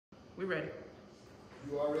We ready.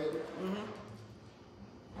 You all ready? Mm-hmm.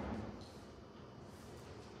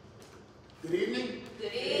 Good evening.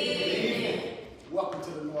 Good evening. Welcome to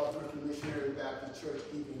the Northwestern Missionary Baptist Church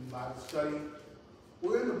Evening Bible Study.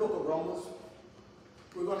 We're in the book of Romans.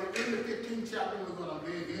 We're going to end the 15th chapter and we're going to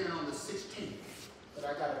begin on the 16th. But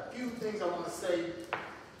I got a few things I want to say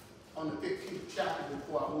on the 15th chapter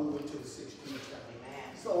before I move into the 16th chapter.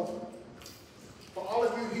 Amen. So, for all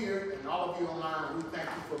of you here and all of you online, we thank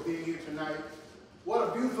you for being here tonight. What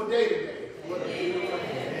a beautiful day today. What a beautiful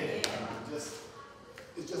day.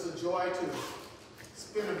 It's just a joy to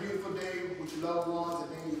spend a beautiful day with your loved ones,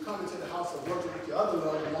 and then you come into the house of worship with your other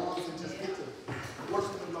loved ones and just get to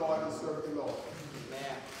worship the Lord and serve the Lord.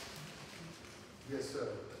 Amen. Yes, sir.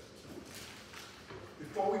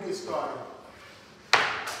 Before we get started,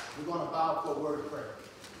 we're going to bow for a word of prayer.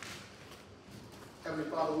 Heavenly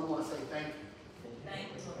Father, we want to say thank you. Thank you.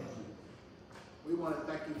 We want to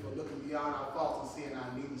thank you for looking beyond our faults and seeing our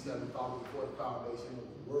needs, Heavenly Father, before the foundation of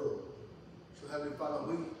the world. So, Heavenly Father,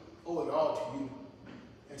 we owe it all to you.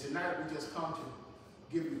 And tonight we just come to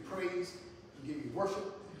give you praise and give you worship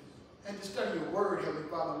and to study your word, Heavenly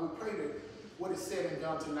Father. We pray that what is said and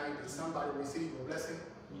done tonight, that somebody receive a blessing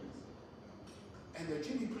and that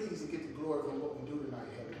you be pleased to get the glory from what we do tonight,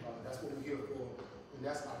 Heavenly Father. That's what we're here for, and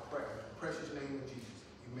that's our prayer. In the precious name of Jesus.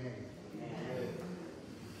 Amen. Amen.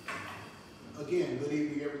 Again, good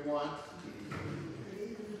evening, everyone.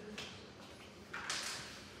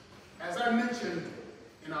 As I mentioned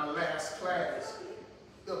in our last class,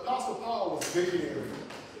 the Apostle Paul was visionary,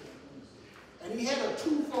 and he had a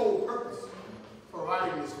twofold purpose for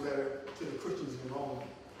writing this letter to the Christians in Rome.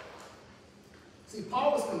 See,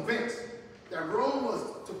 Paul was convinced that Rome was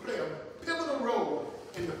to play a pivotal role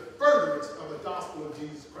in the furtherance of the gospel of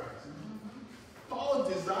Jesus Christ. Paul's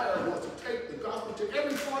desire was to take the gospel to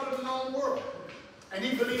every part of the known world, and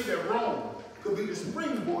he believed that Rome could be the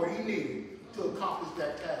springboard he needed to accomplish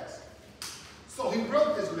that task. So he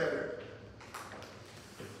wrote this letter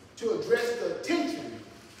to address the tension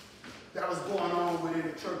that was going on within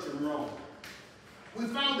the church in Rome. We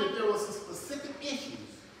found that there were some specific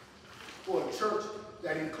issues for a church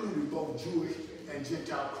that included both Jewish and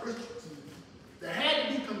Gentile Christians that had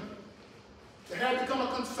become a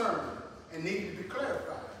concern and needed to be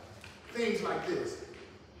clarified. Things like this.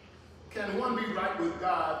 Can one be right with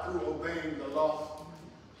God through obeying the law?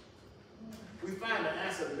 We find the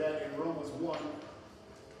answer to that in Romans 1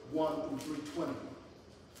 through 3:20.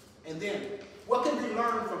 And then, what can be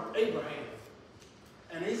learned from Abraham?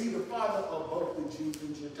 And is he the father of both the Jews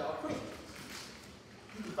and Gentile Christians?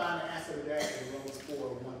 You can find the answer to that in Romans 4,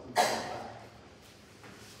 1 through 5.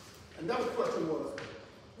 Another question was,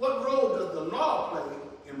 what role does the law play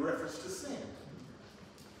in reference to sin?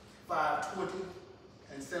 5:20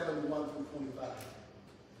 and 7, 1 through 25.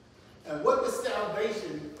 And what does the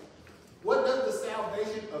salvation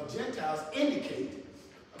of Gentiles indicate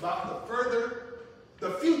about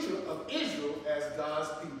the future of Israel as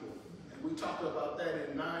God's people? And we talked about that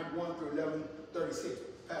in 9:1 through 11:36.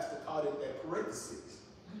 Pastor called it that parenthesis.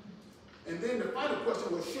 And then the final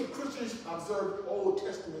question was, should Christians observe Old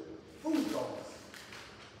Testament food laws?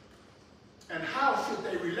 And how should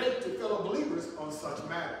they relate to fellow believers on such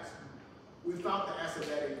matters? We found the answer to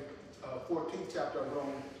that in 14th chapter of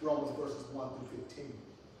Romans verses 1 through 15.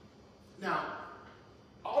 Now,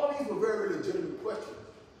 all of these were very legitimate questions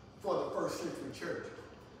for the first century church.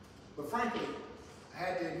 But frankly, I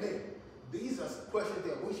had to admit, these are questions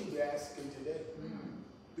that we should be asking today.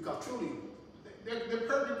 Because truly, they're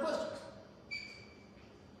pertinent questions.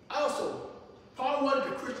 Also, Paul wanted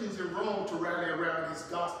the Christians in Rome to rally around his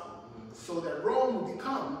gospel so that Rome would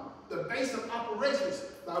become the base of operations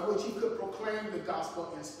by which he could proclaim the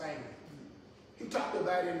gospel in Spain. He talked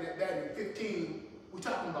about that in 15. We're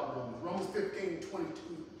talking about Romans 15,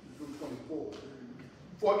 22 through 24.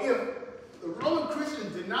 For if the Roman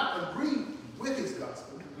Christians did not agree with his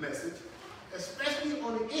gospel message, especially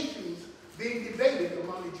on the issues being debated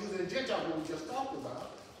among the Jews and Gentiles who we just talked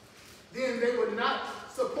about, then they would not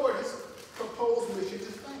support his proposed mission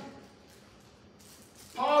to Spain.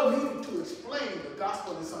 Paul needed to explain the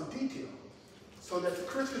gospel in some detail so that the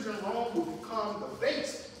Christians in Rome would become the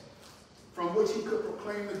base from which he could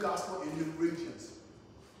proclaim the gospel in new regions.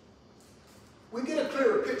 We get a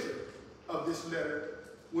clearer picture of this letter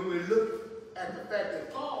when we look at the fact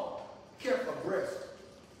that Paul kept abreast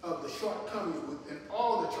of the shortcomings within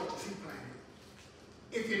all the churches he planted.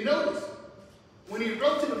 If you notice, when he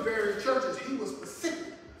wrote to the various churches, he was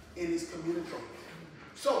specific in his communication.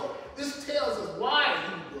 So this tells us why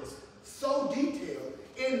he was so detailed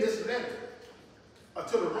in this letter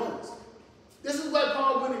to the Romans. This is why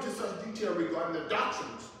Paul went into such detail regarding the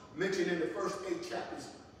doctrines mentioned in the first 8 chapters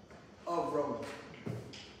of Romans.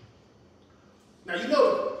 Now, you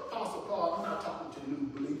know, the Apostle Paul, I'm not talking to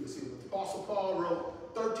new believers here, but the Apostle Paul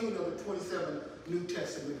wrote 13 of the 27 New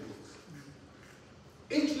Testament books.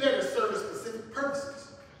 Each letter serves specific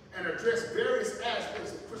purposes and address various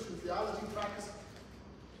aspects of Christian theology, practice,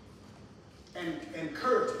 and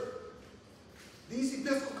culture. These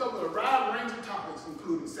epistles cover a wide range of topics,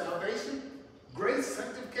 including salvation, grace,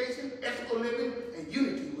 sanctification, ethical living, and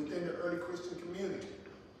unity within the early Christian community.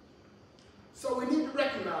 So we need to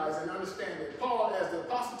recognize and understand that Paul, as the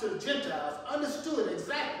apostle to the Gentiles, understood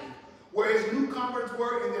exactly where his new converts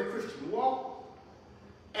were in their Christian walk,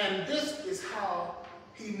 and this is how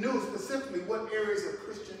he knew specifically what areas of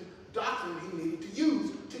Christian doctrine he needed to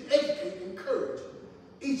use to educate and encourage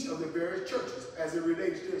each of the various churches as it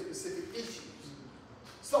relates to their specific issues.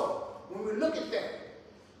 So, when we look at that,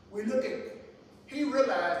 he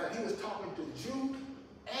realized that he was talking to Jew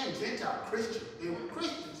and Gentile Christians. They were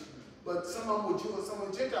Christians, but some of them were Jews and some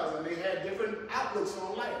were Gentiles, and they had different outlooks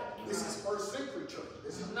on life. This is first century church.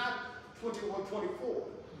 This is not 21, 24.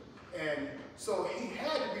 And so he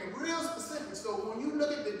had to be real specific. So when you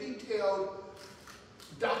look at the detailed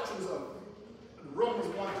doctrines of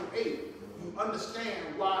Romans 1 to 8, you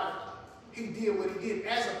understand why he did what he did,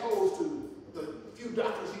 as opposed to the few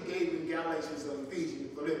doctrines he gave in Galatians or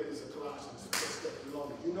Ephesians, Philippians, and Colossians.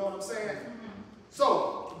 You know what I'm saying?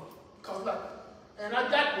 So, and I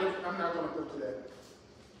got one, I'm not going to go to that.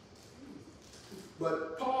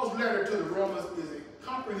 But Paul's letter to the Romans is a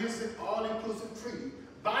comprehensive, all-inclusive treaty,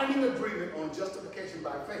 binding agreement on justification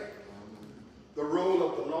by faith, the role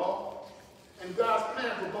of the law, and God's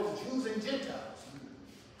plan for both Jews and Gentiles.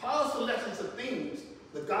 Paul's selections of themes,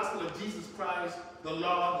 the gospel of Jesus Christ, the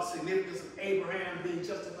law, the significance of Abraham being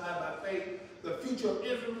justified by faith, the future of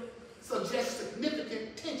Israel, suggests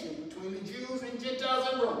significant tension between the Jews and Gentiles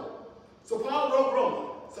in Rome. So Paul wrote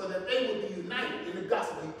Romans so that they would be united in the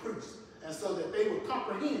gospel he preached, and so that they would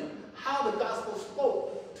comprehend how the gospel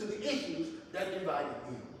spoke to the issues that divided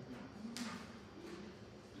them.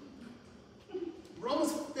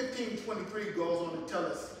 Romans 15:23 goes on to tell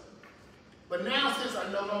us, but now since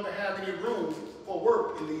I no longer have any room for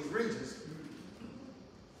work in these regions,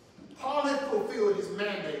 Paul had fulfilled his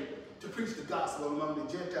mandate to preach the gospel among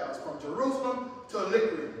the Gentiles from Jerusalem to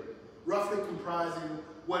Illyricum, roughly comprising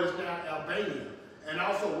what is now Albania, and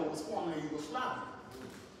also what was formerly Yugoslavia.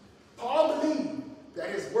 Paul believed that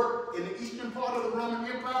his work in the eastern part of the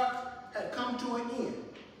Roman Empire had come to an end.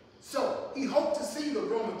 So he hoped to see the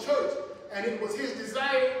Roman church, and it was his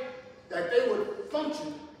desire that they would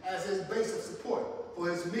function as his base of support for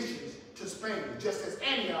his missions to Spain, just as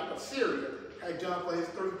Antioch of Syria had done for his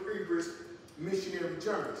 3 previous missionary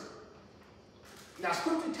journeys. Now,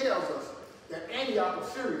 Scripture tells us that Antioch of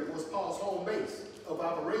Syria was Paul's home base of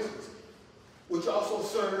operations, which also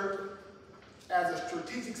served as a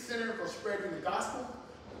strategic center for spreading the gospel,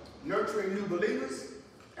 nurturing new believers,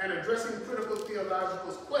 and addressing critical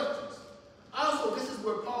theological questions. Also, this is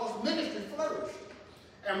where Paul's ministry flourished,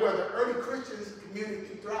 and where the early Christian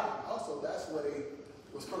community thrived. Also, that's where they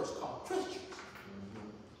was first called Christians.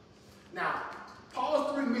 Now,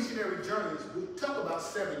 Paul's 3 missionary journeys, we talk about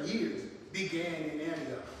 7 years, began in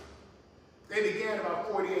Antioch. They began about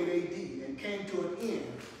 48 AD and came to an end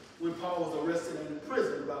when Paul was arrested and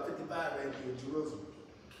imprisoned about 55 AD in Jerusalem.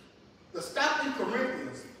 The stop in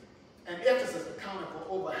Corinthians and Ephesus accounted for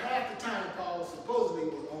over half the time Paul supposedly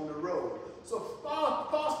was on the road. So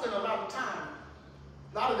Paul spent a lot of time,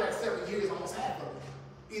 a lot of that 7 years, almost half of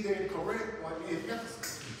it, either in Corinth or in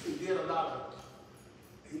Ephesus. He did a lot of,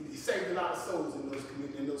 he saved a lot of souls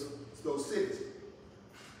in those cities.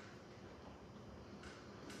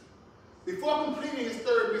 Before completing his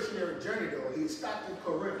 3rd missionary journey, though, he stopped in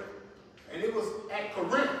Corinth. And it was at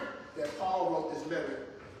Corinth that Paul wrote this letter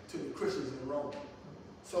to the Christians in Rome.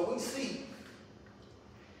 So we see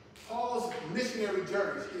Paul's missionary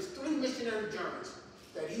journeys, his 3 missionary journeys,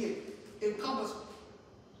 that he had encompassed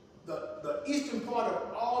the eastern part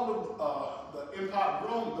of all of the empire,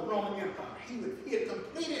 the Roman Empire. He had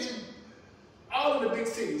completed all of the big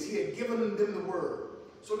cities. He had given them the word.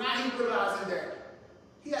 So now he realizing that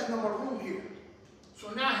he has no more room here.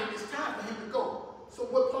 So now it's time for him to go. So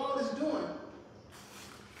what Paul is doing,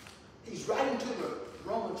 he's writing to the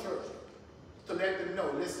Roman church to let them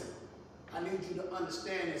know, listen, I need you to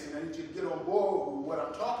understand this, and I need you to get on board with what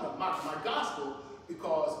I'm talking about, my gospel,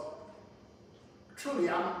 because truly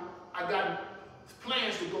I got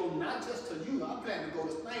plans to go not just to you, I plan to go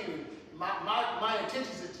to Spain. My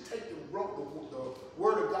intention is to take the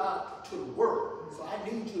word of God to the world. So I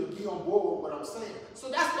need you to be on board with what I'm saying. So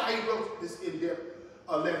that's why he wrote this in-depth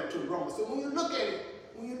letter to the Romans. So when you look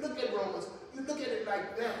at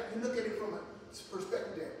like that, you look at it from a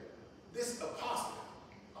perspective that this apostle,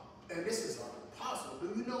 and this is an apostle.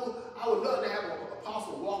 Do you know, I would love to have an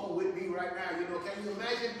apostle walking with me right now. You know, can you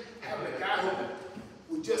imagine having a guy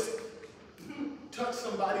who would just touch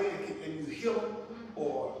somebody and you heal him?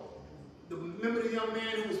 Or remember the young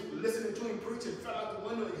man who was listening to him preach and fell out the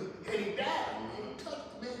window and he died. And he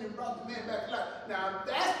touched the man and brought the man back to life. Now,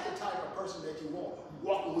 that's the type of person that you want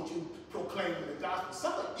walking with you, proclaiming the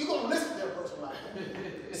gospel. You're going to listen to a person like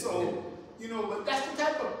that. So, you know, but that's the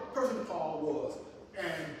type of person Paul was.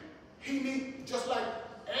 And he just like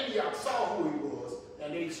Antioch saw who he was,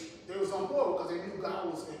 and they was on board because they knew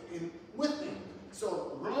God was with him.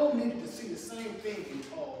 So Rome needed to see the same thing in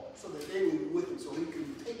Paul so that they would be with him, so he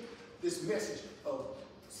could take this message of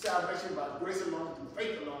salvation by grace alone, through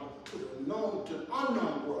faith alone, to the known, to the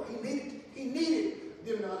unknown world. He needed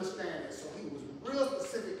them to understand it, so he was real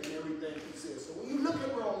specific in everything he said. So when you look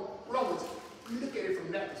at Romans, you look at it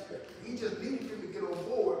from that perspective. He just needed them to get on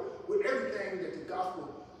board with everything that the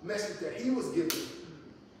gospel message that he was given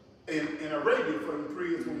in Arabia for the 3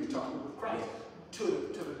 years when he was talking with Christ to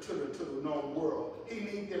the known world. He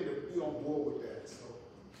needed them to be on board with that. So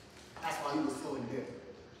that's why he was so in depth.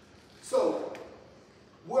 So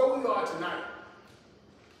where we are tonight,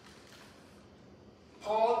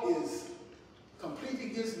 Paul is completing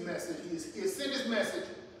his message. He has sent his message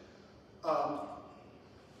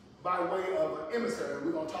by way of an emissary.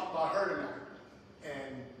 We're going to talk about her tonight.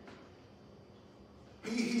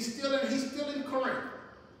 And he's still in Corinth,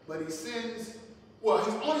 but he sends, well,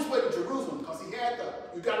 he's on his way to Jerusalem because he had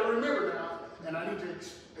you got to remember now, and I need to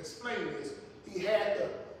explain this, he had the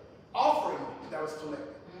offering that was collected.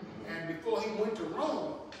 And before he went to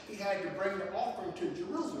Rome, he had to bring the offering to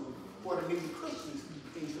Jerusalem for the needy Christians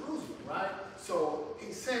in Jerusalem, right? So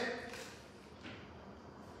he sent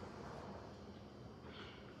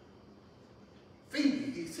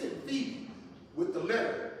Phoebe with the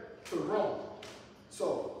letter to Rome.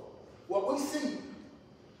 So what we see,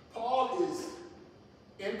 Paul is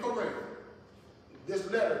in Corinth. This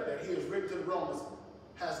letter that he has written to the Romans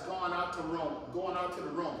has gone out to Rome, going out to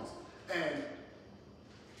the Romans. And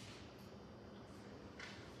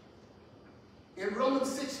in Romans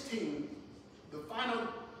 16, the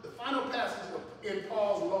final passage in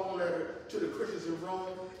Paul's long letter to the Christians in Rome,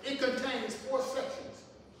 it contains 4 sections.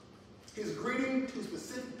 His greeting to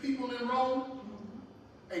specific people in Rome,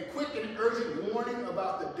 a quick and urgent warning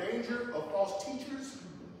about the danger of false teachers,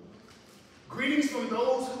 greetings from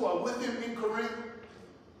those who are with him in Corinth,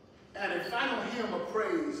 and a final hymn of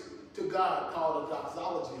praise to God called a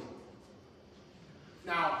doxology.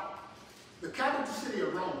 Now, the capital city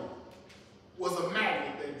of Rome was a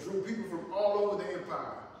magnet that drew people from all over the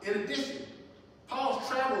empire. In addition, Paul's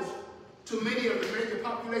travels to many of the major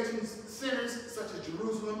population centers such as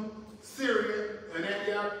Jerusalem, Syria, and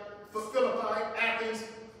Antioch, Philippi, Athens,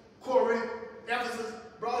 Corinth, Ephesus,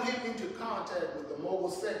 brought him into contact with the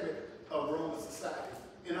mobile segment of Roman society.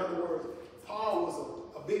 In other words, Paul was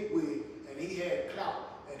a bigwig, and he had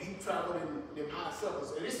clout, and he traveled in them high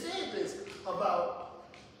circles. And it said this about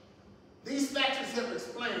these factors help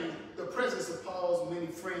explain the presence of Paul's many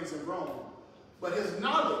friends in Rome. But his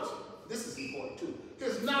knowledge, this is important too,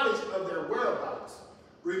 his knowledge of their whereabouts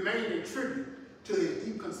remained in tribute to his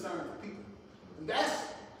deep concern for people. And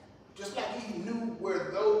that's just like he knew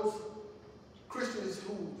where those Christians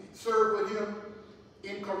who served with him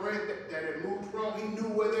in Corinth that had moved to Rome, he knew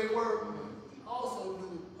where they were. He also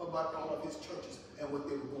knew about all of his churches and what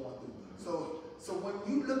they were going through. So when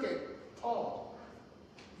you look at Paul,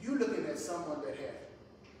 you're looking at someone that had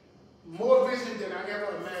more vision than I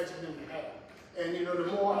ever imagined him to have. And you know,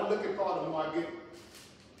 the more I look at Paul, the more I get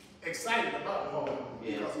excited about Paul,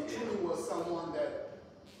 because he truly was someone that,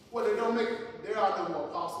 well, there are no more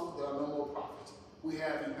apostles, there are no more prophets. We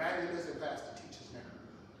have evangelists and pastor teachers now.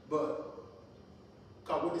 But,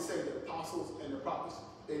 because what they say, the apostles and the prophets,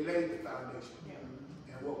 they laid the foundation.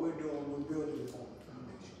 And what we're doing, we're building upon the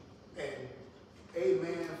foundation. And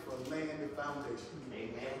amen for laying the foundation.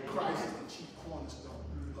 Amen. Christ is the chief cornerstone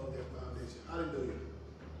of their foundation. Hallelujah.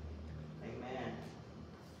 Amen.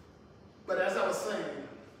 But as I was saying,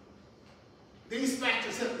 these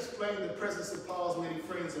factors help explain the presence of Paul's many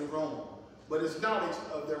friends in Rome, but his knowledge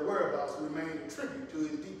of their whereabouts remained a tribute to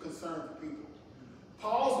his deep concern for people.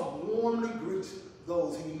 Paul warmly greets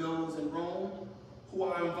those he knows in Rome who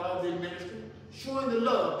are involved in ministry, showing the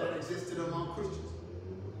love that existed among Christians.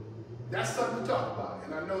 That's something to talk about,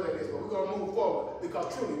 and I know that is, but we're going to move forward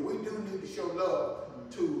because truly we do need to show love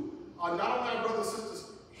to not only our brothers and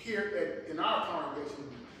sisters here in our congregation,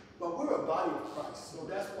 but we're a body of Christ. So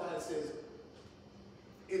that's why it says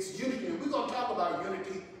it's unity. And we're going to talk about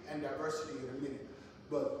unity and diversity in a minute.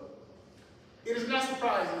 But it is not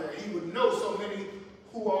surprising that he would know so many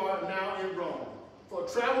who are now in Rome, for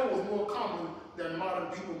travel was more common than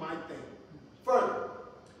modern people might think. Further,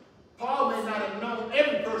 Paul may not have known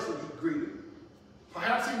every person he greeted.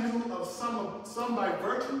 Perhaps he knew of some by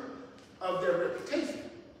virtue of their reputation.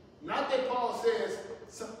 Not that Paul says,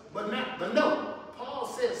 but no, Paul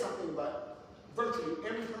says something about virtually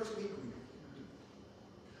every person he greeted.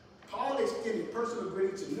 Paul extended personal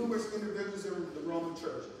greetings to numerous individuals in the Roman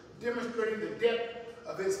church, demonstrating the depth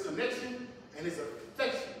of his connection and his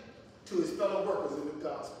affection to his fellow workers in the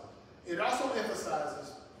gospel. It also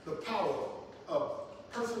emphasizes the power of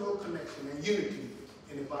personal connection and unity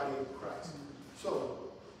in the body of Christ. So,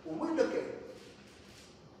 when we look at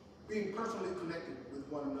being personally connected with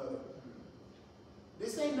one another,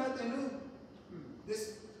 this ain't nothing new.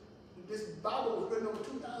 This Bible was written over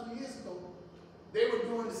 2,000 years ago. They were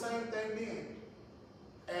doing the same thing then.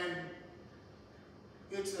 And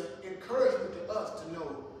it's an encouragement to us to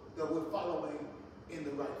know that we're following in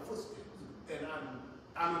the right footsteps. And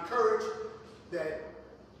I'm encouraged that,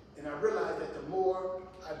 and I realize that the more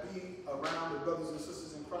I be around the brothers and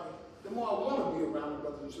sisters in Christ, the more I want to be around the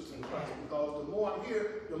brothers and sisters in Christ, because the more I'm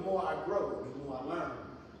here, the more I grow, the more I learn.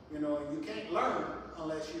 You know, and you can't learn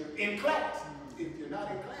unless you're in class. If you're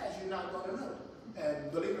not in class, you're not going to know.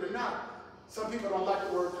 And believe it or not, some people don't like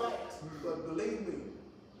the word class, but believe me,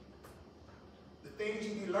 the things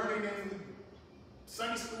you be learning in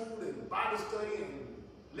Sunday school and Bible study and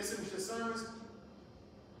listening to sermons,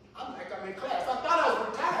 I'm like I'm in class. I thought I was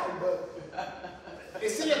retired, but it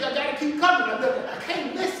seems like I got to keep coming. I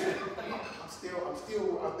can't listen.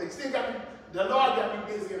 They still got me. The Lord got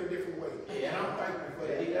me busy in a different way. Yeah. And I'm thankful for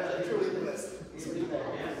that. That's truly blessed.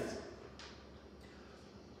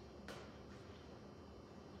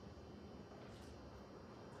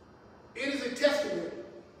 It is a testament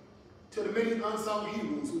to the many unsung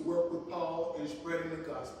heroes who work with Paul in spreading the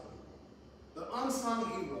gospel. The unsung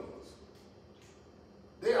heroes,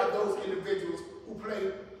 they are those individuals who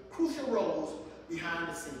play crucial roles behind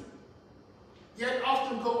the scene, yet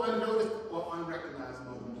often go unnoticed or unrecognized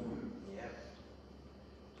among the moment.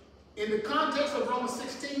 In the context of Romans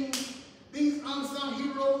 16, these unsung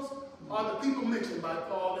heroes are the people mentioned by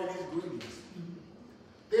Paul in his greetings.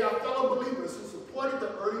 They are fellow believers who supported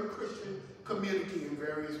the early Christian community in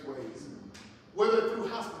various ways, whether through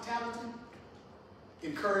hospitality,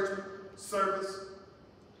 encouragement, service.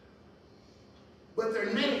 But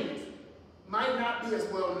their names might not be as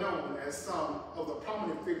well known as some of the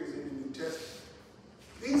prominent figures in the New Testament.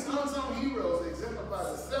 These unsung heroes exemplify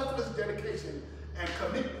the selfless dedication and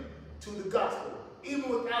commitment to the gospel, even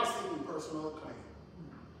without seeking personal acclaim.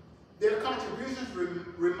 Their contributions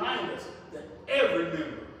remind us that every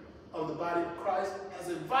member of the body of Christ has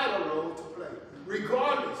a vital role to play,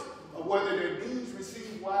 regardless of whether their deeds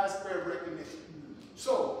receive widespread recognition.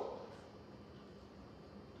 So,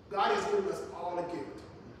 God has given us all a gift.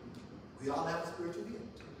 We all have a spiritual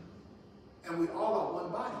gift. And we all are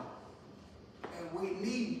one body. And we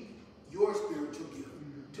need your spiritual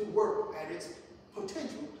gift to work at its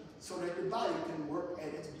potential so that the body can work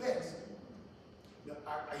at its best.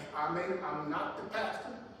 I'm not the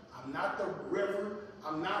pastor. I'm not the reverend.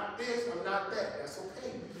 I'm not this. I'm not that. That's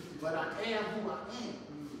okay. But I am who I am.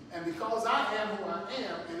 And because I am who I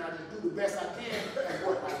am, and I just do the best I can at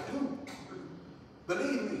what I do,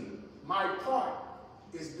 believe me, my part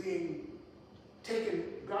is being taken.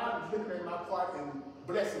 God is looking at my part and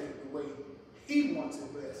blessing it the way He wants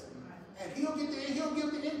it blessed. And He'll give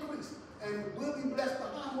the increase. And we'll be blessed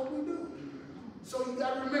behind what we do. So you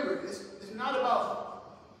got to remember, it's not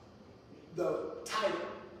about the title.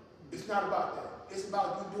 It's not about that. It's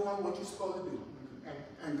about you doing what you're supposed to do.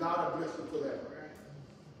 And God will bless you for that.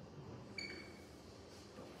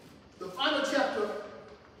 The final chapter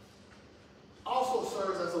also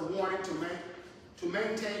serves as a warning to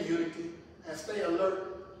maintain unity and stay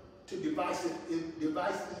alert to divisive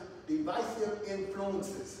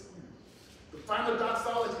influences. The final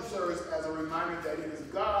doxology serves as a reminder that it is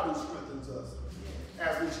God who strengthens us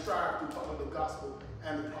as we strive to follow the gospel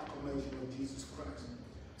and the proclamation of Jesus Christ.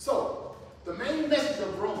 So, the main message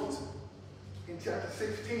of Romans in chapter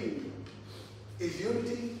 16 is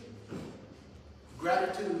unity,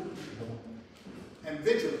 gratitude, and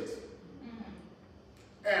vigilance.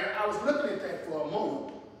 And I was looking at that for a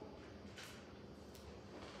moment.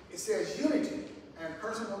 It says unity and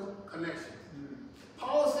personal connection.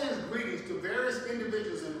 Paul sends greetings to various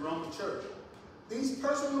individuals in the Roman church. These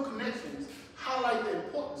personal connections highlight the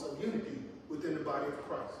importance of unity within the body of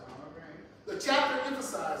Christ. The chapter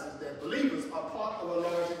emphasizes that believers are part of a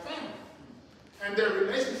larger family, and their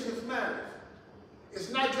relationships matter. It's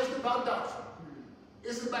not just about doctrine.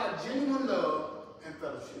 It's about genuine love and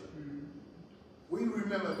fellowship. We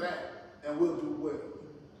remember that, and we'll do well.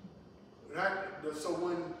 Right? So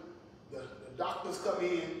when the doctors come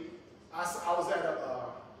in, I was at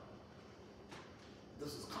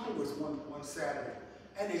this was Congress one Saturday,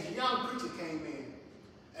 and this young preacher came in,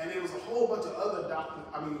 and there was a whole bunch of other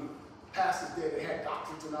pastors there that had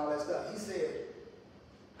doctorates and all that stuff. He said,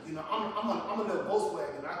 you know, I'm a little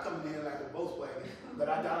Volkswagen. I come in here like a Volkswagen, but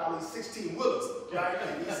I got all these 16 wheelers, right?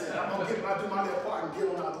 And he said, I'm gonna do my little part and get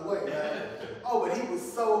on out the way. Right? Oh, but he was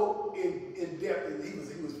so in depth, and he was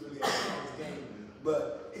really on his game.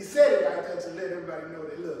 But he said it like that to let everybody know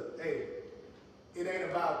that, look, hey, it ain't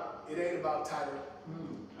about title.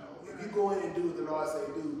 If you go in and do what the Lord say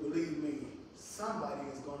do, believe me, somebody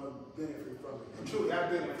is going to benefit from it. And truly, I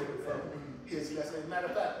benefited from his lesson. As a matter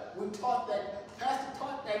of fact, Pastor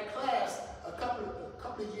taught that class a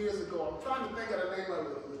couple of years ago. I'm trying to think of the name of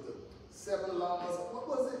it. With the 7 laws. What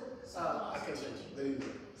was it? I can't remember.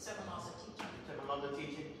 7 laws of teaching. 7 laws of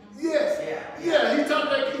teaching. Yes. Yeah. He taught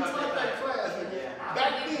that class. Yeah.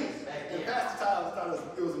 Back then. And Pastor Tyler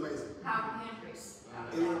thought it was amazing. Howard Hendricks.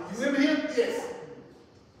 You remember him? Yes.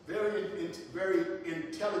 Very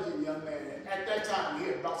intelligent young man. And at that time, he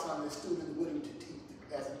had brought some of his students with him to teach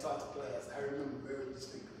as he taught the class. I remember very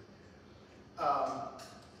distinctly.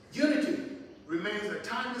 Unity remains a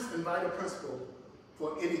timeless and vital principle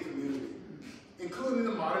for any community, including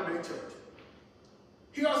the modern day church.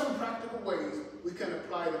 Here are some practical ways we can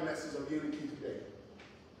apply the message of unity today.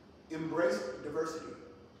 Embrace diversity.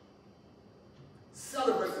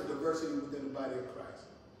 Celebrate the diversity within the body of Christ.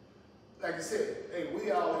 Like I said, hey,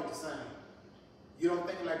 we all ain't the same. You don't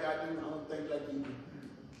think like I do, I don't think like you do.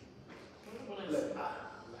 Look,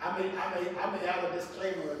 I may have a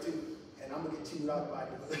disclaimer or two, and I'm gonna get chewed out by it.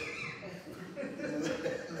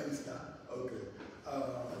 Let me stop. Okay.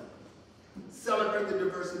 Celebrate the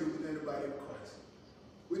diversity within the body of Christ.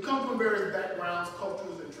 We come from various backgrounds,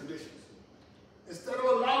 cultures, and traditions. Instead of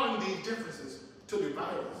allowing these differences to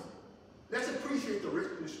divide us, let's appreciate the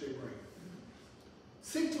richness they bring.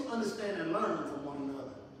 Seek to understand and learn from one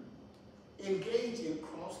another. Engage in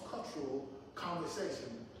cross-cultural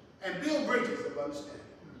conversation and build bridges of understanding.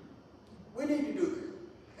 We need to do this.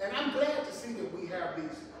 And I'm glad to see that we have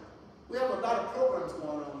a lot of programs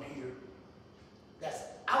going on here that's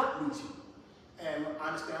outreaching. And I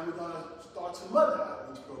understand we're going to start some other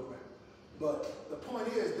outreach programs. But the point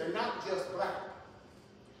is, they're not just black.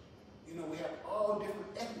 You know, we have all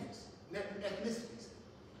different ethnicities.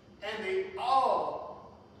 And they all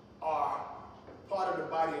are part of the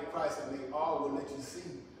body of Christ, and they all will let you see,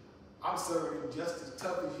 I'm serving just as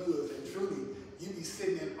tough as you is, and truly, you be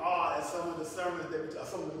sitting in awe at some of the sermons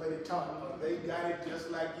some of the way they talk about. They got it just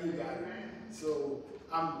like you got it. So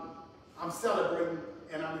I'm celebrating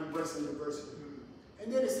and I'm embracing diversity.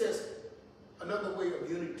 And then it says another way of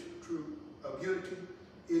unity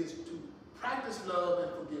is to practice love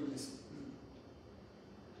and forgiveness.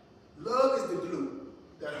 Love is the glue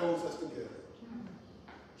that holds us together.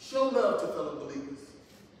 Show love to fellow believers.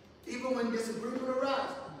 Even when disagreement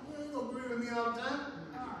arises. You ain't gonna agree with me all the time.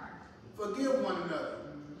 Forgive one another.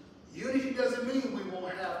 Unity doesn't mean we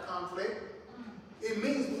won't have conflict. It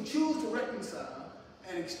means we choose to reconcile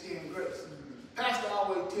and extend grace. Pastor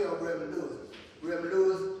always tell Reverend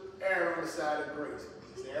Lewis, err on the side of grace.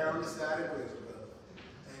 He said, err on the side of grace,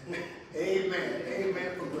 brother. Amen.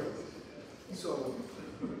 Amen for grace. So,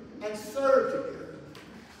 and serve together.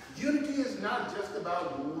 Unity is not just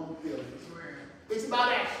about warm feelings. It's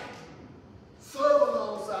about action. Serve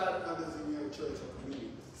alongside others in your church or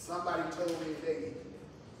community. Somebody told me today,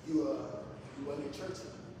 you wasn't in church.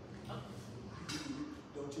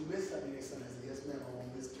 Don't you miss Sunday? Son? I said, yes, ma'am, I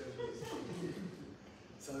won't miss church.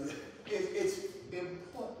 So it's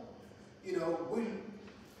important. You know,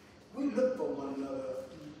 we look for one another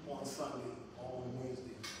on Sunday, on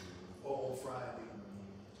Wednesday, or on Friday.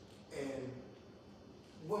 And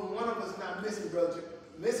when one of us not missing Brother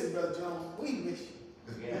Jones, we miss you.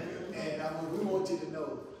 Yeah. And we want you to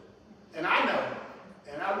know. And I know,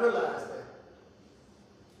 and I realize that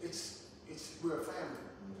we're a family.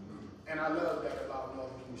 And I love that about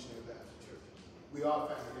Northern Missionary Baptist Church. We are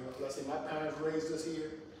family. You know, like I say, my parents raised us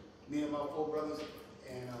here, me and my 4 brothers,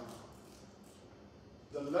 and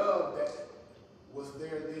the love that was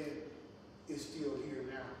there then is still here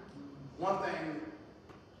now. One thing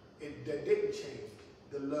that didn't change,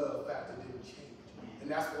 the love factor didn't change. And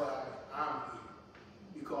that's why I'm here.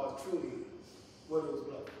 Because truly, what it was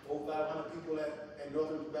like, over 500 people at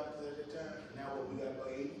Northern Baptist at that time. Now what we got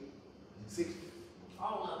about 80, 60.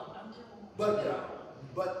 All of them.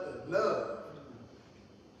 But the love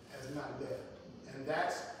has not left. And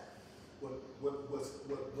that's what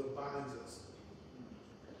what binds us.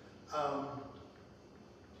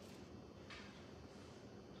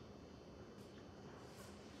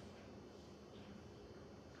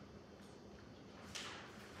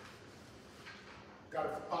 Got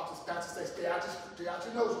it for Pastor says, stay out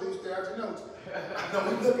your nose, please, stay out your nose. I know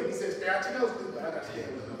he's looking, he says, stay out your nose, please, but I got to stay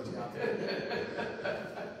out my nose out there.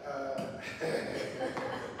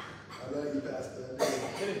 I love you, Pastor.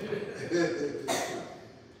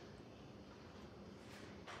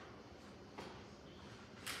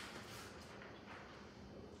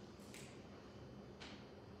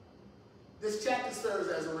 This chapter serves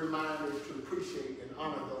as a reminder to appreciate and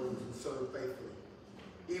honor those who serve faithfully,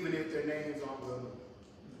 even if their names aren't well known.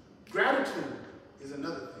 Gratitude is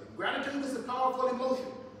another thing. Gratitude is a powerful emotion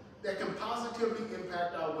that can positively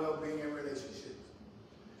impact our well-being and relationships.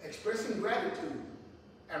 Expressing gratitude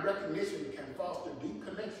and recognition can foster deep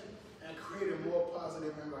connection and create a more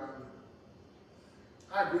positive environment.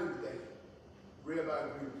 I agree with that. Real, I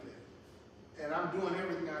agree with that. And I'm doing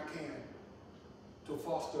everything I can to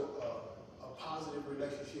foster a positive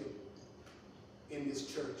relationship in this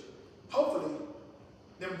church. Hopefully,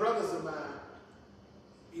 them brothers of mine,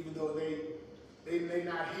 even though they may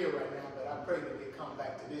not here right now, but I pray that they come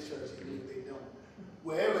back to this church, even if they don't.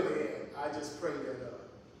 Wherever they're at, I just pray that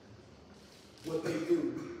what they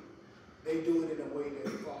do it in a way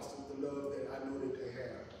that fosters the love that I know that they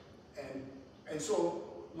have. And so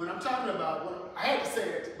when I'm talking about, I had to say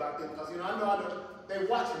it about them because I know they're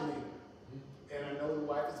watching me, and I know the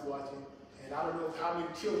wife is watching, and I don't know how many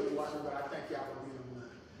children are watching, but I thank y'all for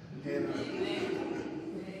being on mine.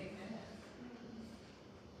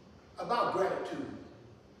 About gratitude.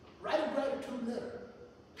 Write a gratitude letter.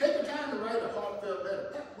 Take the time to write a heartfelt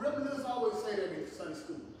letter. Reverend Lewis always say that in Sunday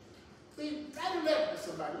school. See, write a letter to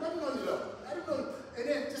somebody. Let them know you love them. Let them know, and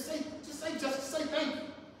then just say thank you.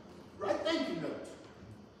 Write thank you notes.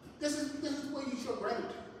 This is where you show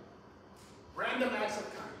gratitude. Random acts of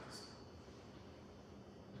kindness.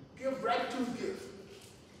 Give gratitude gifts.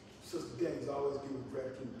 Sister Denny's always giving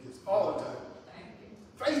gratitude gifts all the time. Thank you.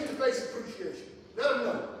 Face-to-face appreciation. Let them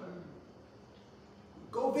know.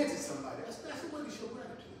 Go visit somebody. That's the way to show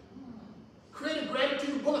gratitude. Create a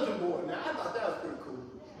gratitude bulletin board. Now, I thought that was pretty cool.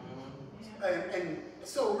 And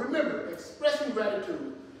so remember, expressing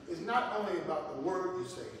gratitude is not only about the word you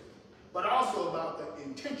say, but also about the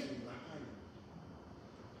intention behind it.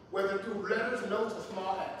 Whether through letters, notes, or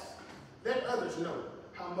small acts, let others know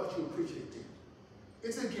how much you appreciate them.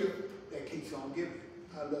 It's a gift that keeps on giving.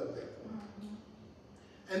 I love that point.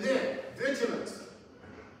 And then, vigilance.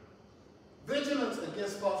 Vigilance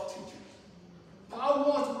against false teachers. Paul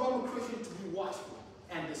wants the Roman Christians to be watchful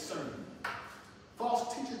and discerning.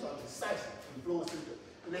 False teachers are decisive, influencing,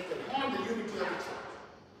 and they can harm the unity of the church.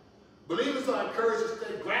 Believers are encouraged to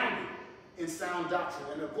stay grounded in sound doctrine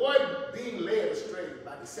and avoid being led astray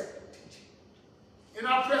by deceptive teaching. In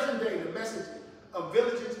our present day, the message of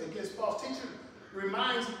vigilance against false teachers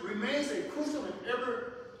remains a crucial and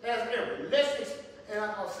ever. And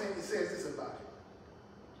I was saying, it says this about it.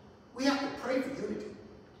 We have to pray for unity.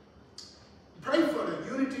 Pray for the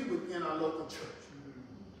unity within our local church.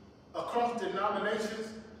 Across denominations,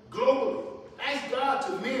 globally. Ask God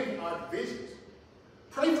to mend our divisions.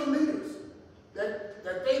 Pray for leaders that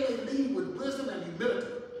they may lead with wisdom and humility,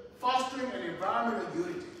 fostering an environment of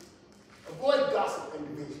unity. Avoid gossip and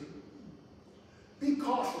division. Be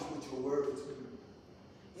cautious with your words.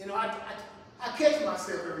 I catch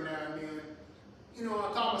myself every now and then. I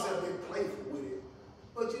call myself being playful with it.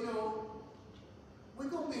 But we're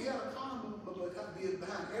going to be held accountable, but we have to be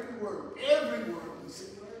behind every word we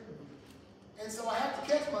say. And so I have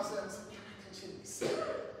to catch myself and say, that shouldn't be said.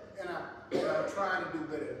 And I'm trying to do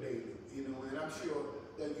better daily, and I'm sure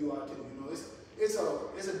that you are too.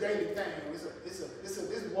 It's a daily thing.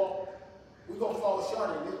 This walk, we're going to fall short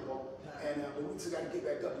in this walk, but we just got to get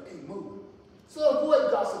back up and keep moving. So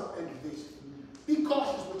avoid gossip and division. Be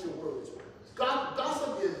cautious with your words.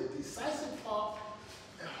 Gossip is a decisive part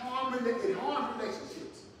and it harms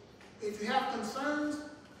relationships. If you have concerns,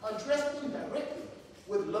 address them directly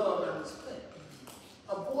with love and respect.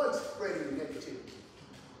 Avoid spreading negativity.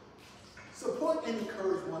 Support and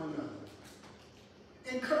encourage one another.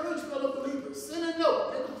 Encourage fellow believers. Send a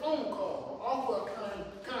note, make a phone call, or offer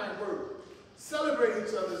a kind word. Celebrate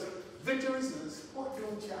each other's victories and support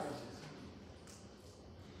during challenges.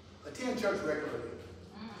 Attend church regularly.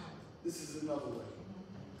 This is another way.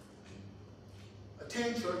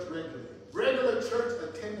 Attend church regularly. Regular church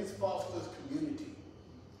attendance fosters community.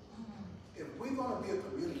 If we're going to be a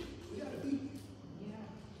community, we got to be here. Yeah.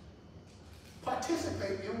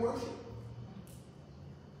 Participate in worship.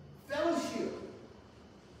 Fellowship.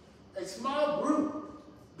 A small group.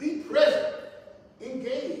 Be present.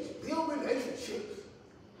 Engage. Build relationships.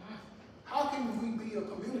 How can we be a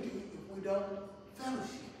community if we don't fellowship?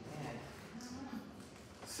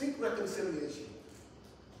 Seek reconciliation.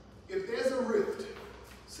 If there's a rift,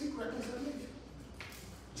 seek reconciliation.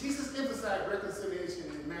 Jesus emphasized reconciliation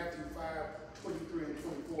in Matthew 5:23 and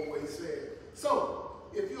 24, where he said, so,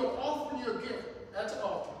 if you're offering your gift at the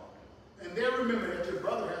altar, and there remember that your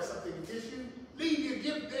brother has something against you, leave your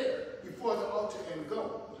gift there before the altar and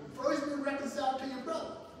go. First be reconciled to your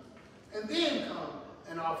brother, and then come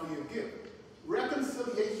and offer your gift.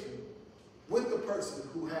 Reconciliation with the person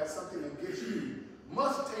who has something against you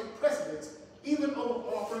must take precedence even over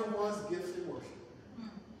offering one's gifts in worship.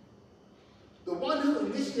 The one who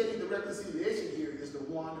initiated the reconciliation here is the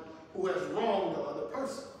one who has wronged the other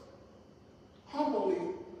person. Humbly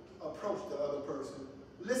approach the other person,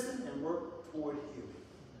 listen and work toward healing.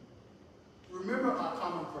 Remember our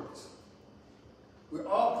common purpose. We're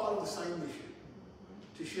all part of the same mission,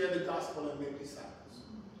 to share the gospel and make disciples.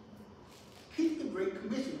 Keep the Great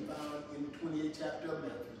Commission found in the 28th chapter of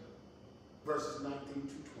Matthew, verses 19 to 20.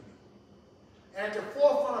 And at the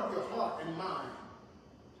forefront of your heart and mind,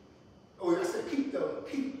 keep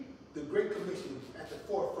the Great Commission at the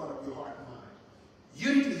forefront of your heart and mind.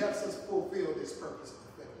 Unity helps us fulfill this purpose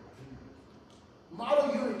effectively.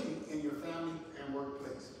 Model unity in your family and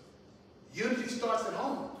workplace. Unity starts at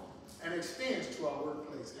home and extends to our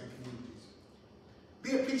workplace and communities.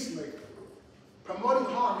 Be a peacemaker, promoting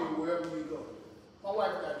harmony wherever you go. My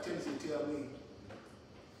wife got a tendency to tell me,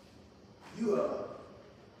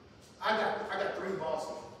 I got 3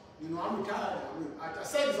 bosses. You know, I'm retired. I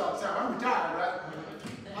say this all the time. I'm retired, right?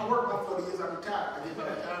 I worked about 40 years. I'm retired. I get my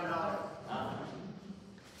retirement and all that.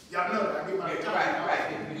 Y'all know that. I get my retirement and all that.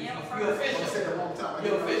 Yeah, I said it one time. I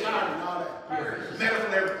get my retirement and all that. Perfect. Medical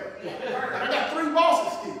and everything. Yeah, And I got 3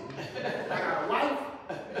 bosses still. I got a wife.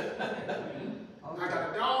 I got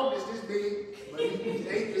a dog that's this big, but he's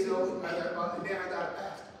 8 years old. And then I got a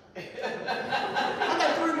pastor. I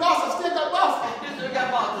got 3 bosses. Still got bosses. Still got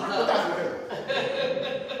bosses. But that's whatever.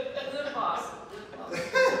 Good boss. Good boss.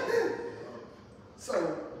 So,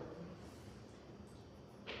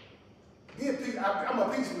 I'm a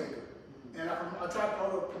peacemaker, and I try to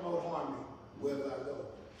promote harmony wherever I go.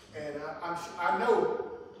 And I know,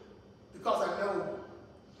 because I know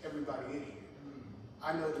everybody in here,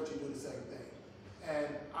 I know that you do the same thing. And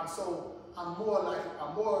I'm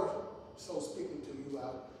more so speaking to you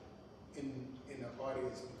out in the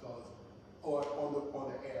audience or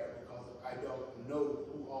on the air, because I don't know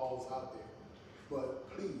who all's out there. But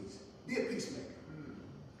please, be a peacemaker.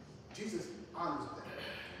 Jesus honors that.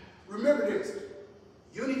 Remember this,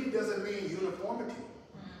 unity doesn't mean uniformity.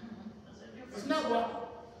 It's not walking.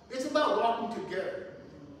 It's about walking together,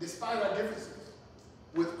 despite our differences,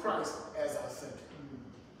 with Christ as our center.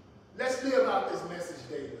 Let's live out this message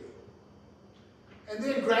daily. And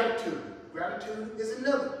then gratitude. Gratitude is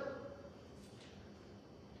another.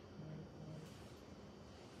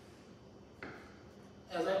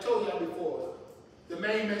 As I told y'all before, the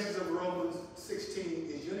main message of Romans 16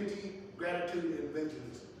 is unity, gratitude, and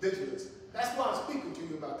vigilance. That's why I'm speaking to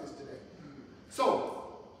you about this today.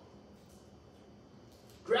 So,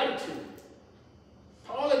 gratitude.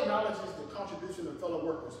 Paul acknowledges the contribution of fellow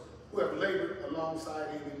workers who have labored alongside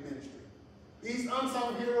him in ministry. These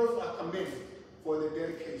unsung heroes are commended for their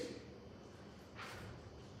dedication.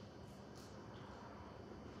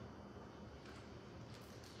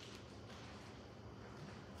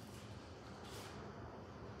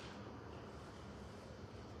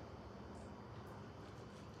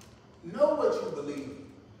 Know what you believe.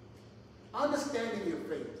 Understanding your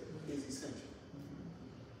faith is essential.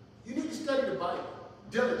 You need to study the Bible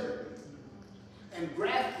diligently and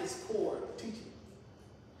grasp its core teaching.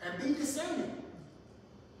 And be discerning.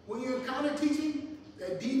 When you encounter teaching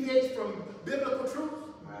that deviates from biblical truth,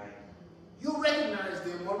 you'll recognize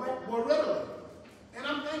them more readily. And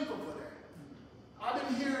I'm thankful for that. I've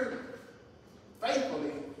been here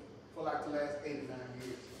faithfully for like the last 8 or 9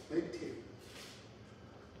 years, maybe 10.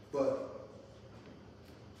 But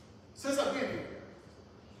since I've been here,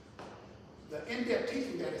 the in-depth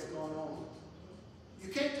teaching that is going on, you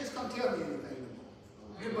can't just come tell me anything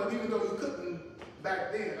anymore. But even though you couldn't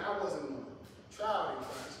back then, I wasn't a child in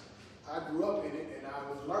Christ. I grew up in it and I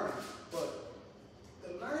was learning. But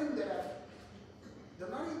the learning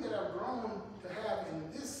that I've grown to have in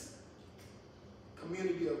this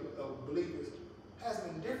community of believers has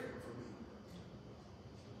been different for me.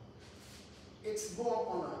 It's more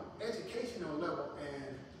on an educational level,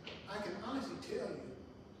 and I can honestly tell you,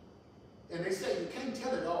 and they say you can't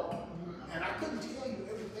tell it all, and I couldn't tell you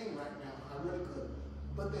everything right now, I really couldn't.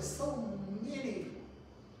 But there's so many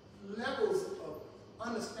levels of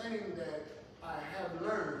understanding that I have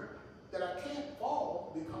learned that I can't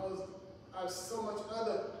fall because I have so much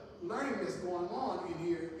other learning that's going on in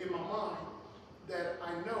here in my mind that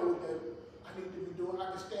I know that I need to be doing.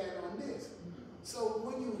 I can stand on this. So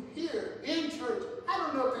when you hear in church, I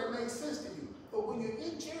don't know if that makes sense to you, but when you're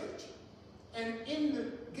in church and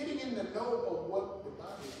getting in the know of what the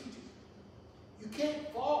Bible teaches, you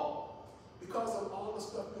can't fall because of all the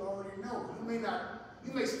stuff you already know.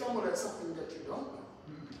 You may stumble at something that you don't know,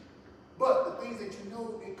 but the things that you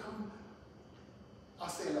know, they come. I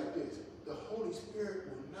say it like this: the Holy Spirit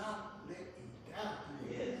will not let you down.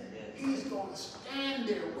 Yes, yes. He's going to stand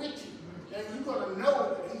there with you, and you're going to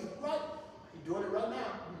know that He's right. He's doing it right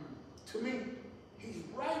now. To me, He's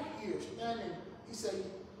right here standing. He said,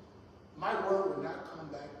 "My word will not come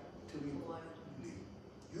back to me empty.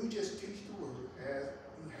 You just teach the word as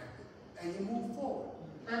you have it, and you move forward.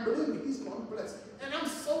 And believe me, He's going to bless it. And I'm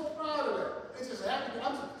so proud of that. It's just happy.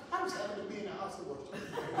 I'm just happy to be in the house of worship,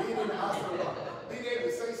 being in the house of God, being able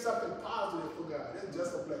to say something positive for God. It's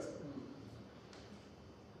just a blessing.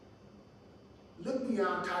 Look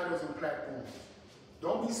beyond titles and platforms.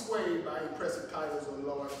 Don't be swayed by impressive titles or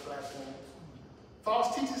large platforms.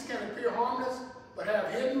 False teachers can appear harmless, but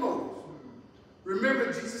have hidden motives.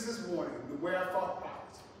 Remember Jesus' warning: beware of false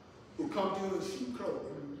prophets who come to you in sheep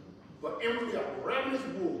clothing, but inwardly are ravenous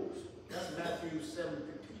wolves. That's Matthew 7:15.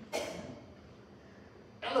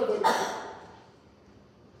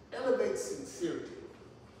 Elevate sincerity.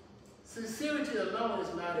 Sincerity alone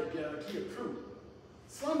is not a guarantee of truth.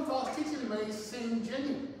 Some false teaching may seem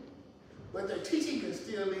genuine, but their teaching can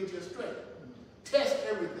still lead you astray. Test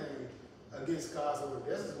everything against God's word.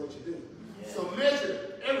 This is what you do. Yeah. So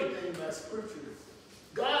measure everything by Scripture.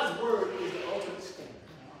 God's word is the ultimate standard.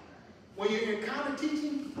 When you encounter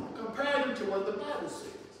teaching, compare them to what the Bible says.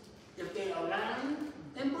 If they align,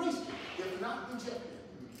 embrace them. If not, reject them.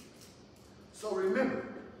 So remember,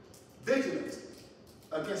 vigilance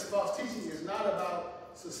against false teaching is not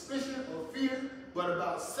about suspicion or fear, but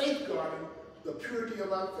about safeguarding the purity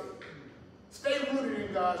of our faith. Stay rooted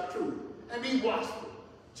in God's truth and be watchful,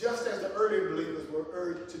 just as the early believers were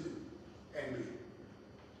urged to do and be.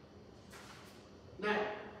 Now,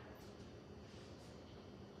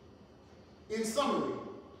 in summary,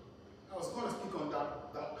 I was going to speak on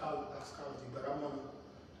doxology, but I want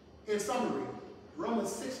to. In summary,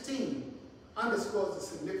 Romans 16 underscores the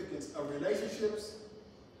significance of relationships,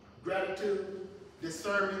 gratitude,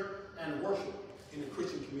 discernment, and worship in the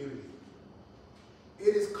Christian community.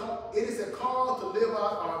 It is a call to live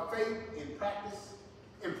out our faith in practice,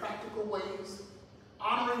 in practical ways,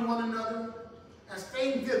 honoring one another, and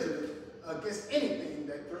staying vigilant against anything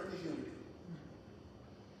that threatens unity.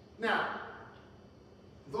 Now,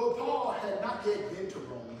 though Paul had not yet been to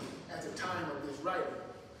Rome at the time of this writing,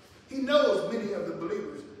 he knows many of the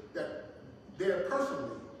believers that there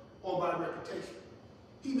personally or by reputation.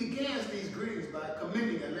 He begins these greetings by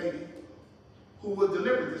commending a lady who will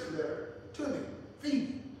deliver this letter to them.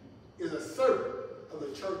 Phoebe is a servant of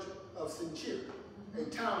the church of Cenchreae, a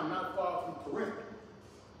town not far from Corinth.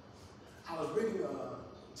 I was reading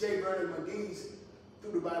J. Vernon McGee's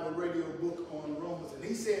Through the Bible radio book on Romans, and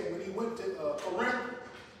he said when he went to Corinth,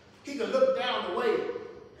 he could look down the way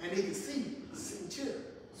and he could see Cenchreae.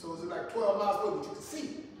 So it was like 12 miles away, but you could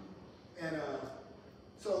see. And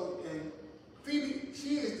and Phoebe,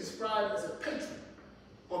 she is described as a patron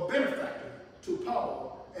or benefactor to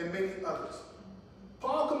Paul and many others.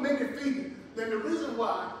 Paul commended Phoebe. Then the reason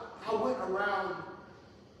why I went around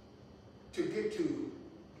to get to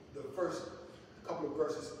the first couple of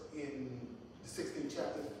verses in the 16th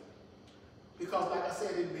chapter, because like I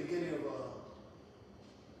said in the beginning of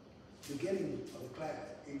the class,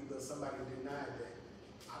 even though somebody denied that,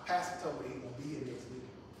 our pastor told me he's going to be here next week.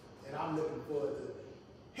 And I'm looking forward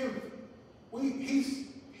to him.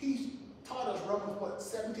 He's taught us Romans, what,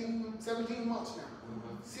 17 months now?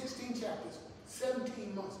 16 chapters,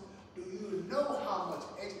 17 months. Do you know how much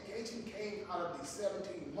education came out of these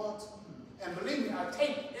 17 months? And believe me, I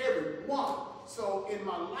take every one. So in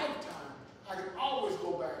my lifetime, I can always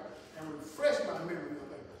go back and refresh my memory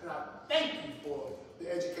of it. And I thank you for the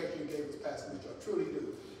education you gave us, Pastor Mitchell. I truly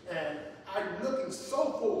do. And I'm looking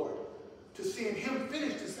so forward to seeing him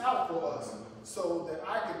finish this out for us so that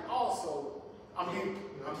I can also, I'm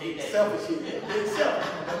being selfish here. I'm being selfish.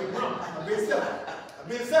 I'm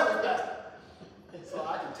being selfish, Pastor. So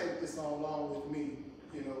I can take this on along with me,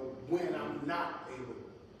 when I'm not able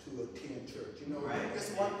to attend church. Right.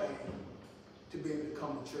 It's one thing to be able to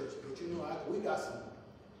come to church, but we got some,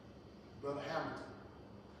 Brother Hamilton,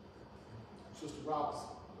 Sister Robinson,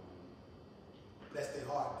 bless their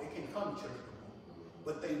heart. They can't come to church no more,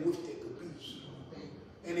 but they wish they could be here.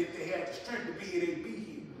 And if they had the strength to be here, they'd be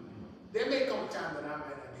here. There may come a time that I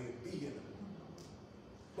might not be able to be here no more.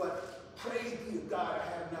 But praise be to God, I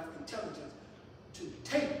have enough intelligence to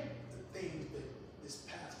take the things that this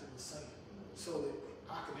pastor was saying so that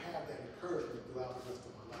I can have that encouragement throughout the rest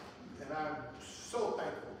of my life. And I'm so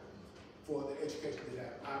thankful for the education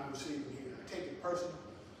that I'm receiving here. I take it personally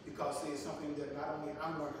because it's something that not only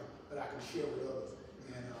I'm learning, but I can share with others.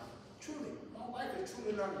 And truly, my wife is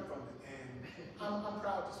truly learning from it, and I'm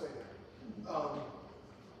proud to say that.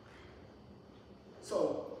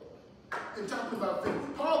 So, in talking about Phoebe,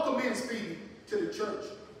 Paul commends Phoebe to the church,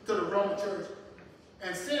 to the Roman church,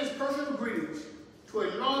 and sends personal greetings to a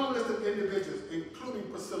long list of individuals, including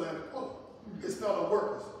Priscilla and Aquila, his fellow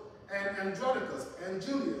workers, and Andronicus and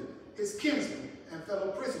Julia, his kinsmen and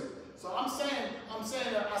fellow prisoners. So I said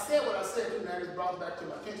what I said, and that is brought back to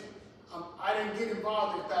my attention. I didn't get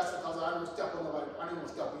involved in pastor because I didn't step on nobody. I didn't want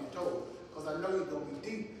to step on your toes because I know you're going to be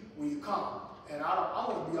deep when you come, and I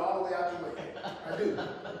want to be all the way out the way. I do,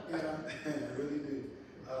 I really do.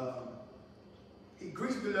 He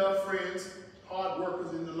greets beloved friends, hard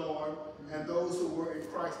workers in the Lord, and those who were in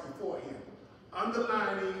Christ before him,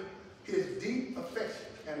 underlining his deep affection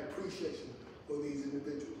and appreciation for these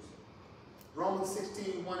individuals. Romans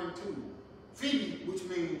 16, 1 and 2. Phoebe, which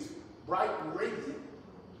means bright and radiant,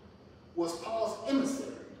 was Paul's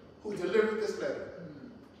emissary who delivered this letter.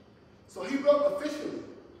 So he wrote officially,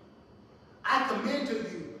 I commend to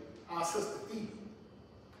you our sister Phoebe.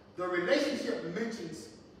 The relationship mentions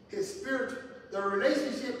his spiritual. The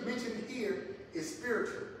relationship mentioned here is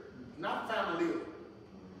spiritual, not familial.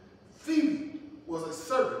 Phoebe was a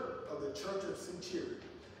servant of the church of Centurion.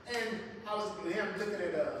 And I was looking at,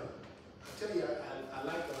 I tell you, I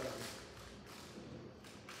like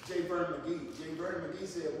J. Vernon McGee. J. Vernon McGee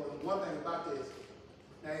said one thing about this.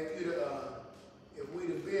 Now, if we'd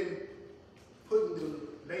have been putting the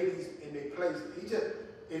ladies in their place, he just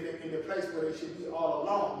in the place where they should be all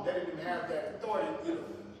alone, letting them have that authority,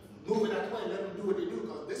 moving out the way, let them do what they do,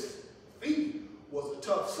 because this Phoebe was a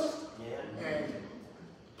tough sister. Yeah. And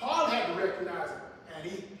Paul had to recognize it,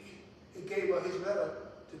 and he gave her his letter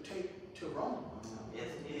to take to Rome. Yes,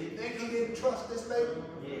 You think he didn't trust this lady?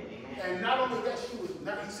 Yeah. And not only that,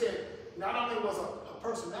 he said, not only was her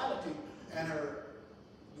personality and her,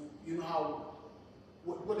 you know how,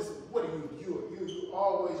 what is it, you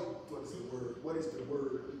always, what is the word? What is the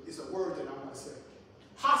word? It's a word that I want to say.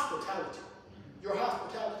 Hospitality. Your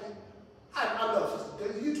hospitality. I love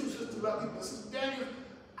Sister Daisy. You two sisters love me, but Sister Daniel,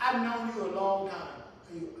 I've known you a long time.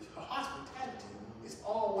 And her hospitality is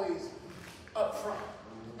always up front.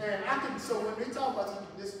 And so when they talk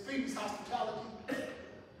about this Phoebe's hospitality,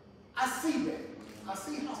 I see that. I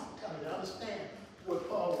see hospitality. I understand what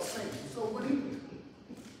Paul was saying. So when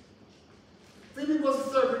Phoebe was a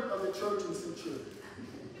servant of the church in Centurion.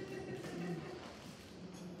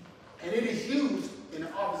 And it is used in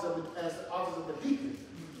the office as the office of the deacon,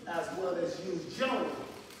 as well as used generally.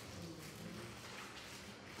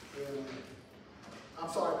 I'm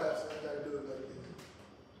sorry, Pastor, I got to do it like this.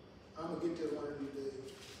 I'm going to get to it one of these days.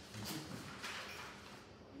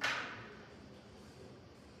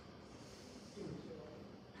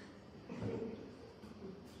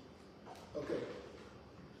 Okay.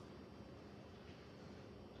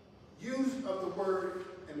 Use of the word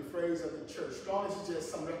and the phrase of the church strongly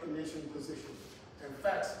suggests some recognition, position, and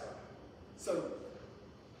facts. So,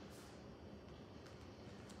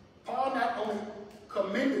 Paul not only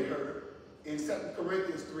commended her in 2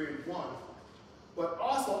 Corinthians 3 and 1, but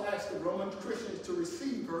also asked the Roman Christians to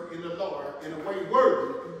receive her in the Lord in a way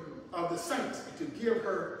worthy of the saints and to give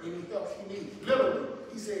her any help she needs. Literally,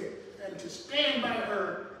 he said, and to stand by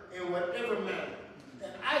her in whatever manner.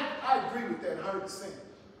 And I agree with that 100%.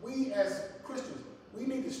 We as Christians, we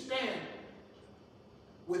need to stand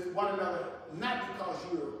with one another, not because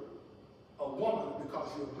you're a woman, because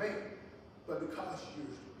you're a man, but because your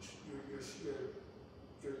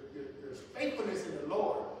faithfulness in the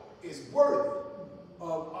Lord is worthy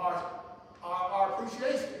of our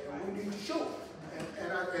appreciation, and we need to show it.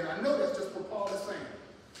 And I know that's just what Paul is saying.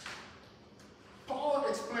 Paul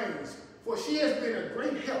explains, for she has been a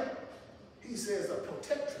great help, he says, a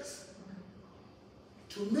protectress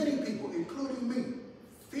to many people, including me.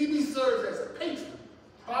 Phoebe serves as a patron,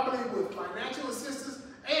 probably with financial assistance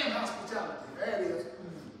and hospitality, that is.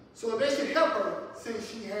 So they should help her since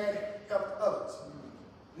she had helped others.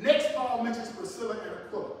 Next, Paul mentions Priscilla and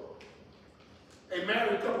Aquila, a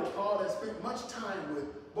married couple Paul has spent much time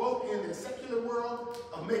with, both in the secular world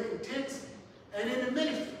of making tents and in the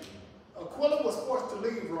ministry. Aquila was forced to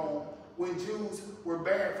leave Rome when Jews were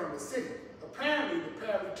banned from the city. Apparently, the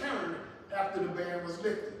pair returned after the ban was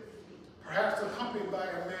lifted, perhaps accompanied by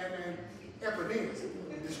a man named Epineus,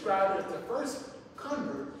 described as the first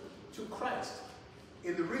convert to Christ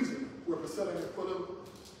in the region where Priscilla and Aquila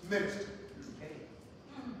ministered. Okay.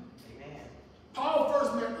 Amen. Paul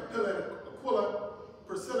first met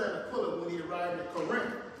Priscilla and Aquila when he arrived at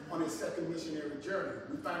Corinth on his second missionary journey.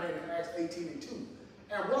 We find that in Acts 18:2.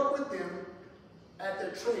 And worked with them at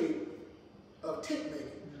their trade of tent making.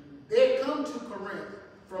 They had come to Corinth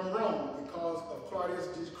from Rome because of Claudius'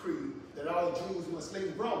 decree that all Jews must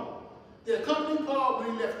leave Rome. They accompanied Paul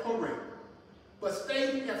when he left Corinth, but stayed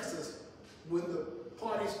in Ephesus when the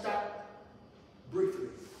party stopped briefly.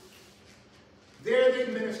 There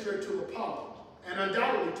they ministered to Apollos, and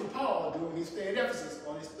undoubtedly to Paul during his stay in Ephesus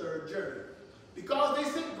on his third journey. Because they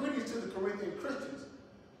sent greetings to the Corinthian Christians,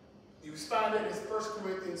 you find that in 1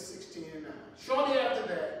 Corinthians 16:9. Shortly after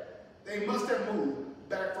that, they must have moved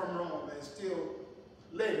back from Rome and still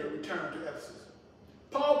later returned to Ephesus.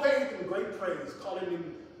 Paul paid them great praise, calling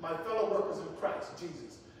them my fellow workers in Christ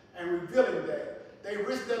Jesus, and revealing that they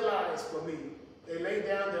risked their lives for me. They laid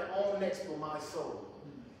down their own necks for my soul.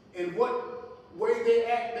 In what way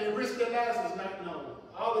they risked their lives is not known.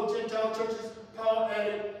 All the Gentile churches Paul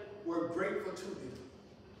added were grateful to them.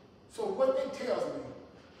 So what that tells me,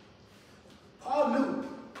 Paul knew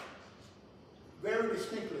very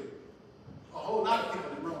distinctly a whole lot of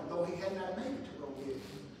people in Rome, though he had not made it to Rome yet.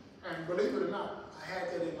 And believe it or not, I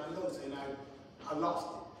had that in my notes and I lost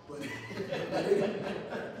it. But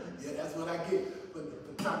yeah, that's what I get for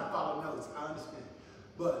trying to follow notes. I understand.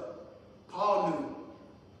 But Paul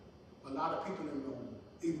knew a lot of people in Rome,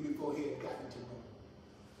 even before he had gotten to Rome.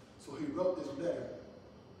 So he wrote this letter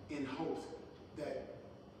in hopes that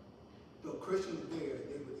the Christians there,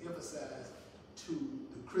 they would emphasize to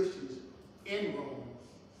the Christians in Rome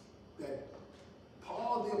that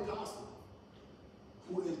Paul the Apostle,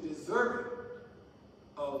 who is deserving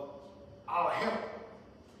of our help,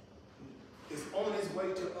 is on his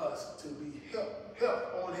way to us to be helped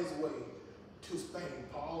on his way to Spain.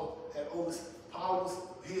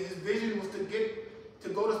 His vision was to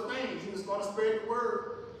go to Spain. He was going to spread the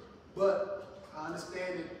word. But I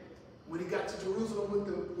understand that when he got to Jerusalem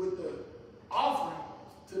with the offering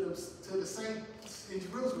to the saints in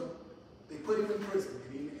Jerusalem, they put him in prison.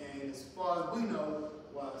 And as far as we know,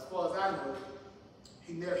 well, as far as I know,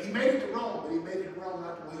 he made it to Rome, but he made it to Rome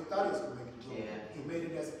not the way he thought he was going to make it to Rome. Yeah. He made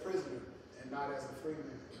it as a prisoner and not as a free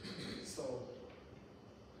man.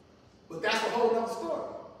 But that's a whole other story.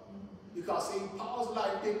 Because see, Paul's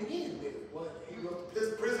life didn't end there. He wrote the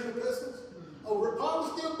prison epistles. Paul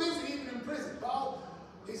was still busy even in prison. Paul,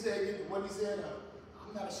 he said,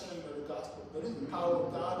 I'm not ashamed of the gospel, but it's the power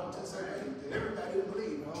of God unto salvation that everybody will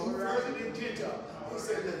believe. Jew first and then Gentile. He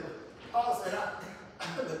said that Paul said,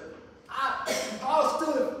 Paul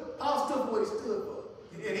stood for what he stood for.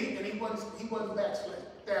 And he wasn't backsliding.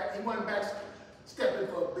 He wasn't backstepping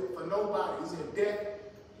for nobody. He said, death,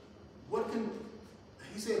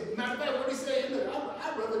 he said, matter of fact, what he said, look,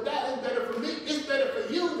 I'd rather die. It's better for me. It's better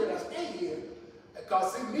for you that I stay here.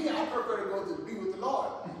 Because see, me, I prefer to go to be with the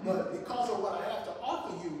Lord. But because of what I have to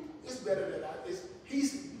offer you, it's better that God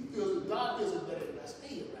feels it's better that I stay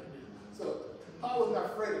here right now. So Paul was not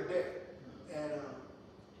afraid of death. And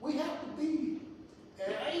we have to be.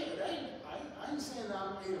 And I ain't saying that I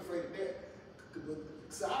ain't afraid of death.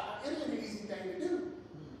 It ain't an easy thing to do.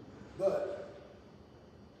 But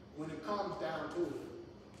when it comes down to it,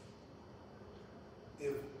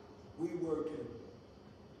 if we were to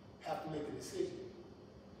have to make a decision,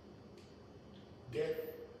 death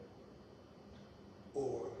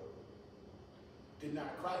or deny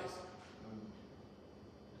Christ,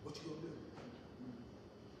 what you gonna do?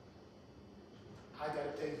 I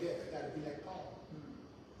gotta take death. I gotta be like Paul.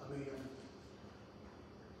 I mean,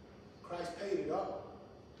 Christ paid it all.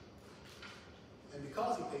 And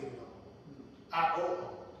because he paid it all, I owe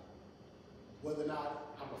him. Whether or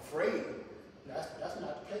not I'm afraid, that's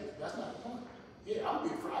not the case. That's not the point. Yeah, I'd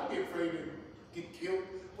be afraid to get killed.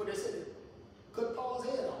 What they said, cut Paul's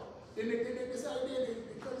head off. Then they decided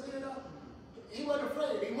they cut his head off. He wasn't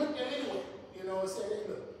afraid. He went there anyway. And said, hey,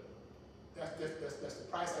 look, that's the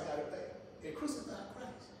price I gotta pay. They crucified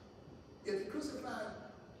Christ. If they crucified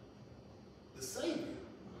the Savior,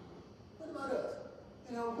 what about us?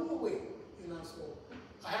 Who are we? So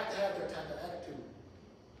I have to have that type of attitude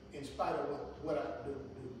in spite of what else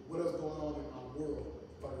going on in my world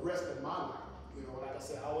for the rest of my life. Like I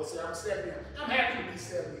said, I always say I'm 70. I'm happy to be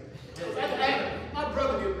 70. My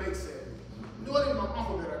brother didn't make 70. Nor did my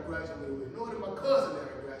uncle that I graduated with. Nor did my cousin that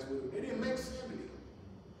I graduated with. They didn't make 70.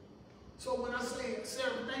 So when I say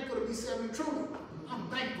 70, thankful to be 70, truly, I'm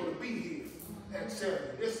thankful to be here. at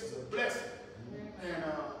 70. This is a blessing. And,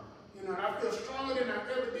 you know, and I feel stronger than I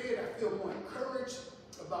ever did. I feel more encouraged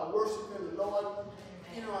about worshiping the Lord.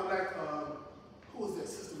 You know, like, who was that?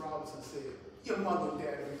 Sister Robinson said, your mother and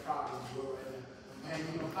dad will be proud of you right now.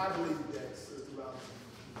 And, you know, I believe that, Sister Robinson.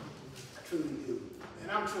 I truly do.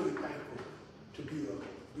 And I'm truly thankful to be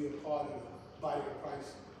a part of the body of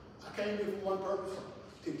Christ. I came here for one purpose,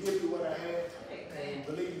 to give you what I had. And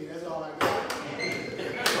believe me, that's all I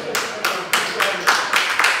got.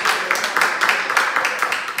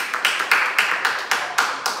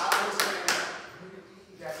 I understand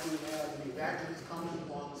that we have the evangelist coming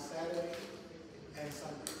on Saturday and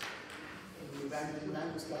Sunday. And the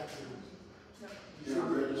evangelist got to do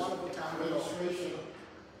a wonderful time.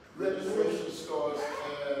 Registration starts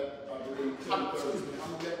at, I believe, 10:30. Excuse me,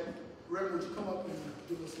 I'm gonna let Reverend, would you come up and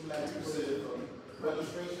give us some last words?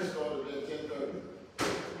 Registration started at 10:30.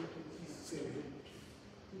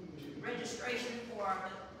 Registration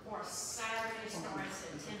for Saturday starts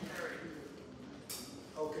at 10:30.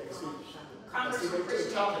 Okay, see. Congress See, of they're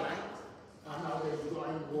Christian. talking, I'm not ready to go,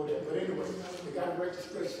 I ain't go there, but anyway, they got a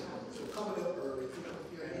registration, so coming up early.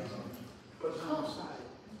 But come,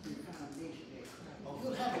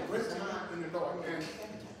 you'll have a great time in the Lord, and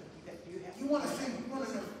you want to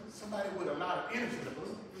know somebody with a lot of energy.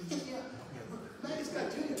 Yeah, man, he's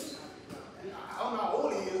got genius. I don't know how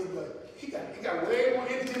old he is, but he got way more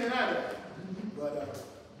energy than I do. But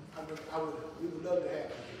we would love to have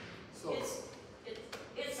him. So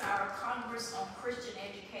It's our Congress on Christian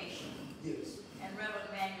Education. yes, And Reverend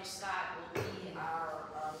Emmanuel Scott will be our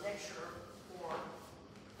lecturer for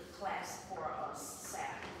the class for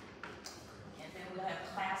Saturday. And then we'll have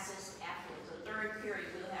classes after the third period.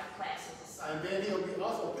 We'll have classes on and Sunday. then he'll be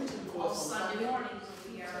also preaching for On us on Sunday mornings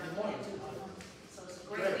will be our Sunday morning, too. So it's a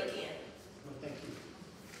great weekend. No, thank you.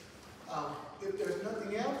 If there's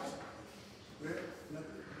nothing else,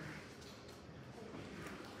 nothing.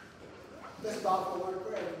 Let's bow for a word of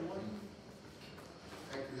prayer, everyone.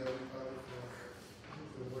 Thank you, Heavenly Father,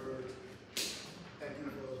 for the word. Thank you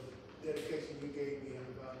for the dedication you gave me,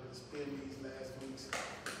 Heavenly Father, to spend these last weeks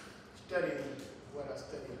studying what I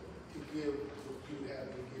studied, to give what you have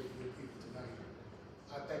to give your people tonight.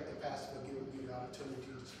 I thank the pastor for giving me the opportunity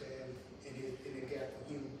to stand in the gap for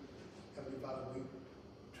him. Heavenly Father, we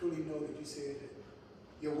truly know that you said that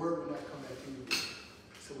your word will not come back to you.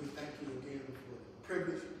 So we thank you again for the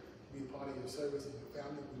privilege to be a part of your service and your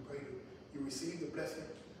family. We pray that you receive the blessing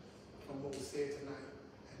from what was said tonight.